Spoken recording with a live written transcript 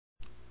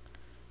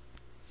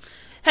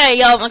Okay,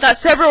 y'all, I got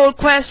several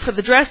requests for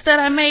the dress that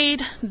I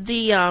made,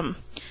 the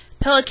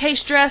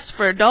pillowcase dress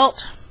for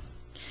adult.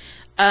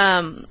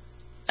 I've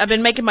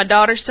been making my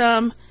daughter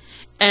some,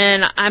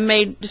 and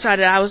I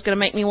decided I was going to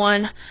make me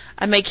one.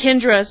 I made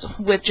Kendra's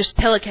with just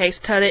pillowcase,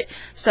 cut it,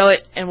 sew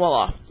it, and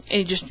voila.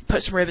 And you just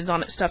put some ribbons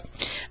on it and stuff.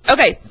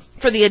 Okay,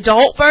 for the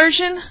adult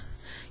version,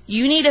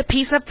 you need a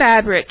piece of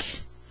fabric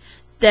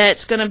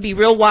that's going to be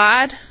real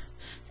wide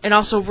and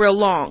also real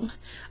long.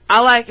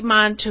 I like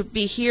mine to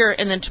be here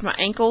and then to my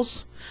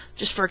ankles,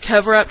 just for a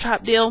cover-up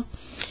type deal.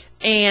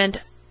 And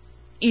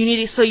you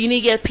need to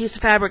get a piece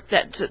of fabric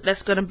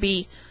that's going to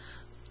be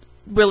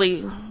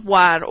really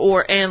wide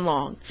and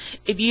long.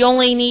 If you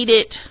only need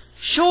it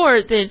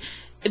short, then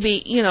it'd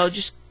be,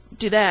 just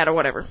do that or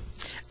whatever.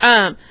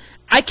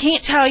 I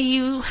can't tell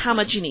you how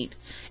much you need.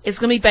 It's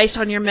going to be based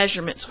on your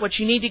measurements. What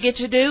you need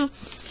to do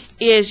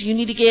is you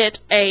need to get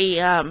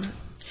a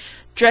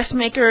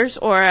dressmaker's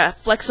or a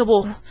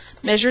flexible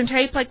measuring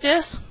tape like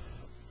this.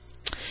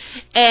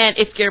 And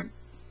if your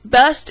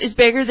bust is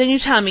bigger than your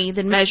tummy,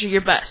 then measure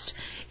your bust.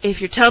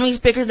 If your tummy is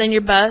bigger than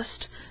your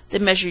bust,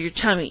 then measure your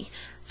tummy.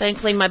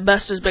 Thankfully, my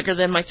bust is bigger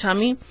than my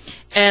tummy.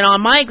 And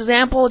on my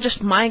example,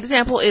 just my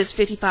example is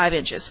 55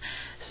 inches.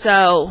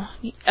 So,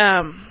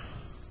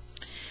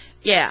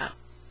 yeah,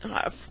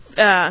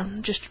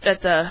 just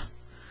at the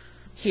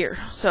here.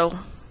 So,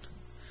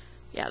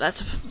 yeah,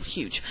 that's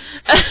huge.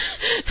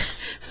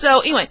 So,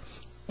 anyway,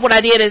 what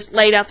I did is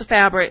laid out the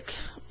fabric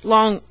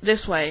long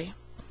this way,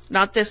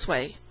 not this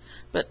way,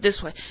 but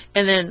this way.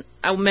 And then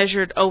I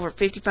measured over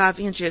 55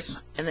 inches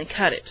and then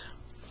cut it.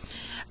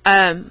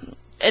 And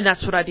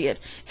that's what I did.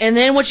 And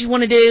then what you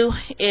want to do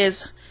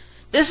is,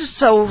 this is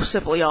so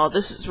simple, y'all.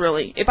 This is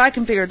really, if I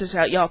can figure this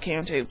out, y'all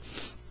can too.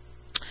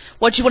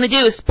 What you want to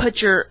do is put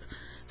your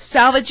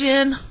selvage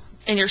in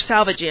and your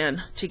selvage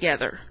in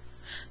together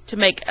to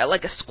make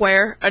like a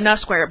square, not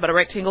square, but a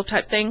rectangle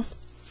type thing.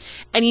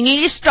 And you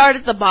need to start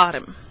at the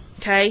bottom,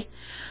 okay?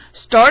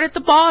 Start at the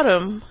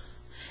bottom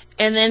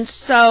and then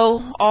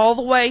sew all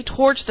the way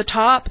towards the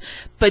top,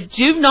 but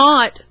do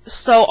not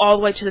sew all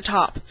the way to the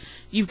top.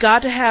 You've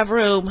got to have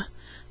room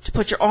to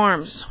put your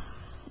arms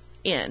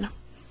in.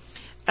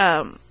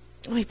 Let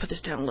me put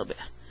this down a little bit.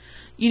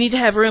 You need to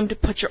have room to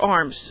put your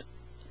arms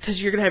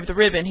because you're going to have the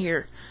ribbon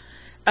here.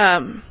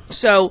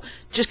 So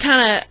just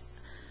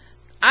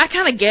I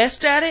kind of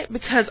guessed at it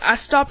because I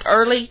stopped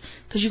early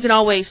because you can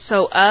always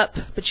sew up,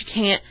 but you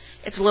can't.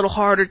 It's a little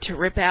harder to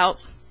rip out.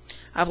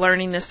 I'm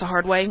learning this the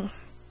hard way.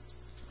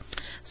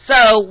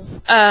 So,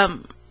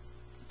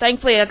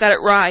 thankfully I got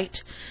it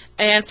right.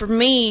 And for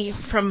me,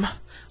 from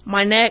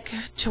my neck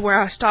to where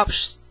I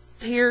stopped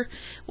here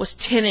was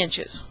 10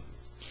 inches.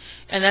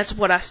 And that's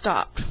what I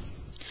stopped.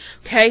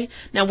 Okay?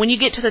 Now when you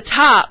get to the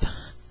top,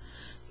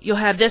 you'll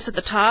have this at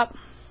the top.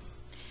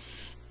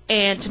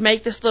 And to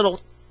make this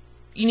little,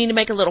 you need to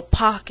make a little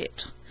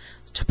pocket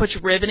to put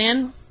your ribbon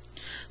in.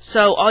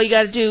 So all you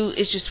got to do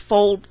is just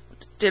fold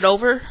it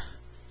over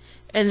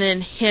and then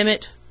hem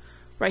it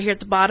right here at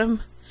the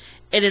bottom,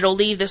 and it'll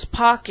leave this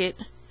pocket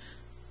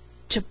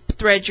to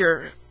thread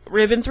your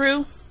ribbon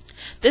through.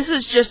 This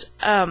is just,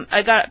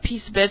 I got a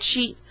piece of bed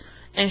sheet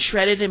and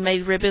shredded and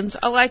made ribbons.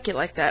 I like it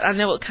like that. I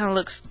know it kind of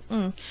looks,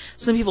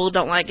 some people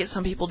don't like it,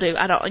 some people do.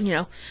 I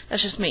don't,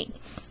 that's just me.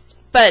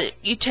 But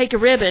you take a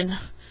ribbon,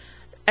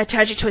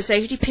 attach it to a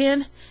safety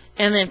pin,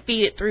 and then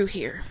feed it through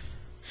here.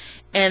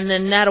 And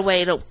then that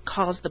way it'll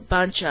cause the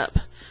bunch up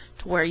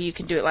to where you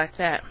can do it like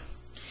that.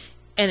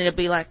 And it'll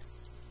be like,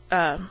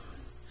 then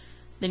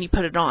you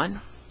put it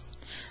on.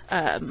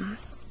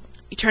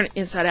 You turn it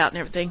inside out and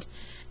everything,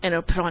 and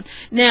it'll put it on.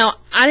 Now,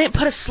 I didn't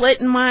put a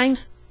slit in mine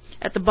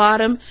at the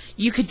bottom.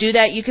 You could do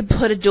that. You could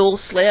put a dual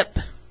slip.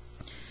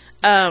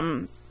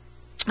 And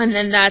then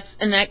in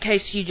that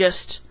case, you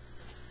just,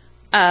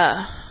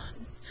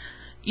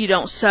 you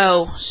don't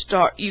sew,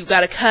 you've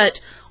got to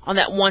cut on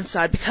that one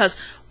side, because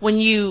when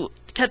you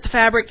cut the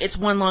fabric, it's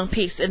one long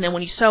piece, and then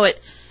when you sew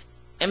it,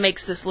 it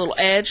makes this little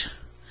edge.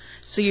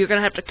 So you're going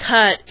to have to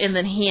cut and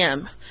then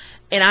hem.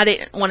 And I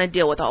didn't want to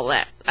deal with all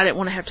that. I didn't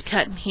want to have to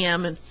cut and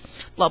hem and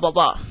blah, blah,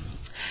 blah.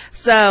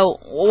 So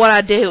what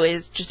I do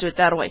is just do it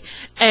that way.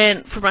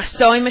 And for my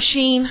sewing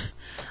machine,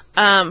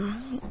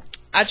 I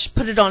just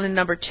put it on a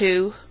number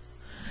 2,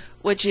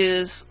 which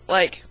is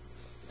like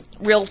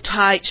real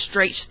tight,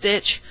 straight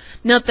stitch.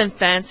 Nothing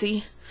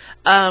fancy.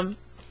 And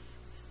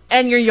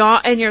your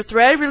yarn and your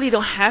thread really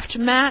don't have to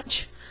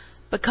match,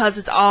 because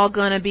it's all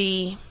gonna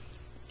be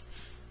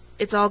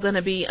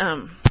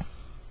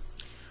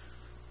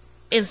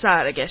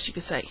inside, I guess you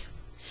could say.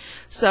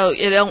 So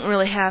it don't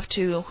really have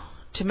to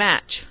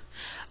match.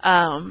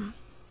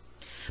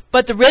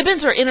 But the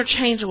ribbons are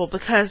interchangeable,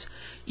 because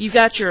you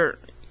got your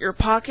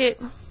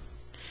pocket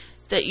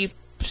that you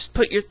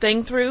put your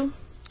thing through,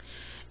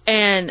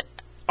 and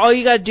all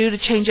you got to do to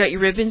change out your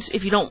ribbons,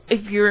 if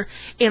you're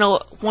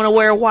want to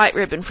wear a white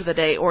ribbon for the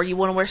day, or you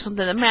want to wear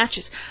something that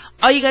matches,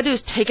 all you got to do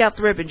is take out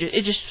the ribbon.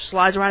 It just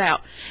slides right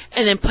out,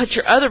 and then put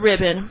your other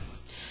ribbon.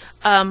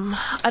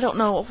 I don't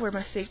know where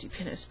my safety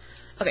pin is.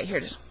 Okay, here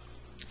it is.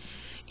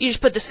 You just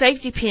put the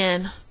safety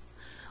pin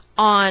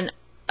on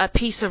a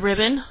piece of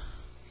ribbon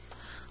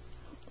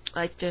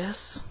like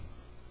this.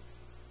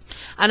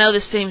 I know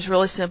this seems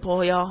really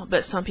simple, y'all,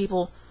 but some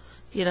people,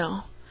 you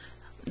know,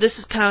 this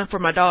is kind of for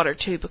my daughter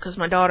too, because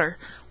my daughter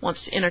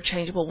wants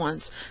interchangeable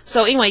ones.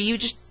 So anyway, you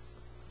just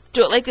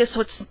do it like this,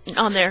 so it's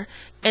on there,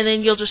 and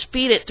then you'll just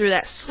feed it through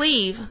that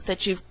sleeve that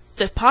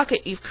the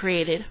pocket you've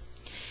created,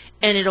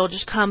 and it'll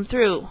just come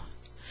through,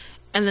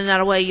 and then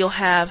that way you'll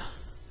have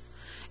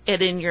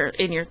it in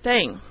your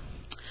thing.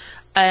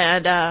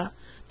 And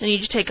then you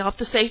just take off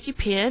the safety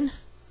pin.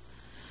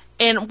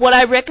 And what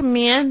I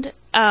recommend,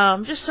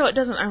 just so it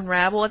doesn't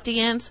unravel at the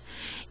ends,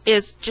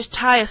 is just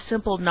tie a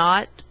simple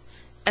knot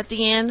at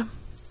the end,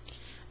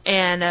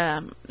 and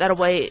that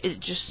way it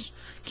just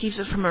keeps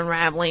it from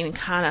unraveling. And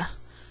kind of,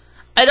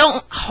 I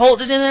don't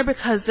hold it in there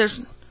because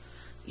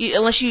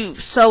unless you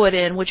sew it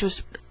in, which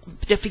would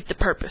defeat the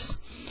purpose.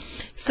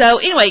 So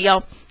anyway,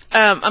 y'all,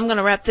 I'm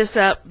gonna wrap this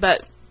up,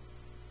 but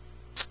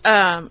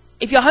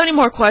if y'all have any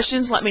more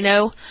questions, let me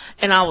know,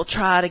 and I will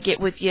try to get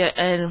with you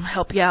and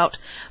help you out.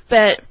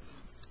 But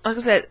like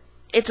I said,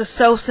 it's a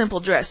so simple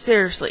dress.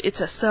 Seriously,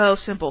 it's so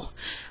simple,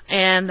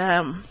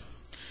 and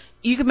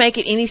you can make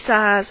it any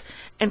size.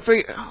 And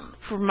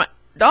for my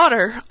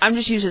daughter, I'm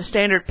just using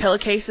standard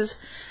pillowcases,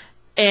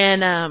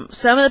 and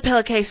some of the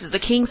pillowcases, the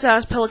king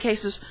size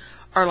pillowcases,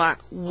 are like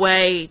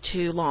way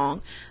too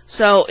long.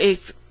 So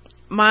if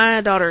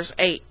my daughter's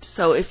 8,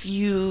 so if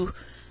you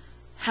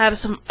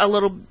have a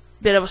little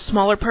bit of a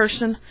smaller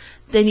person,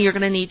 then you're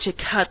going to need to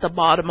cut the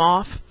bottom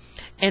off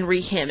and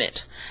rehem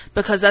it,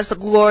 because that's the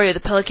glory of the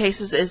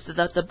pillowcases, is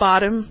that the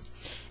bottom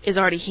is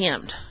already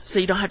hemmed, so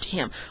you don't have to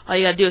hem. All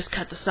you got to do is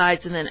cut the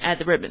sides and then add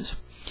the ribbons.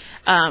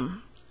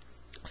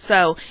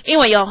 So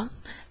anyway, y'all,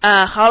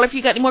 holler if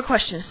you got any more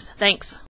questions. Thanks.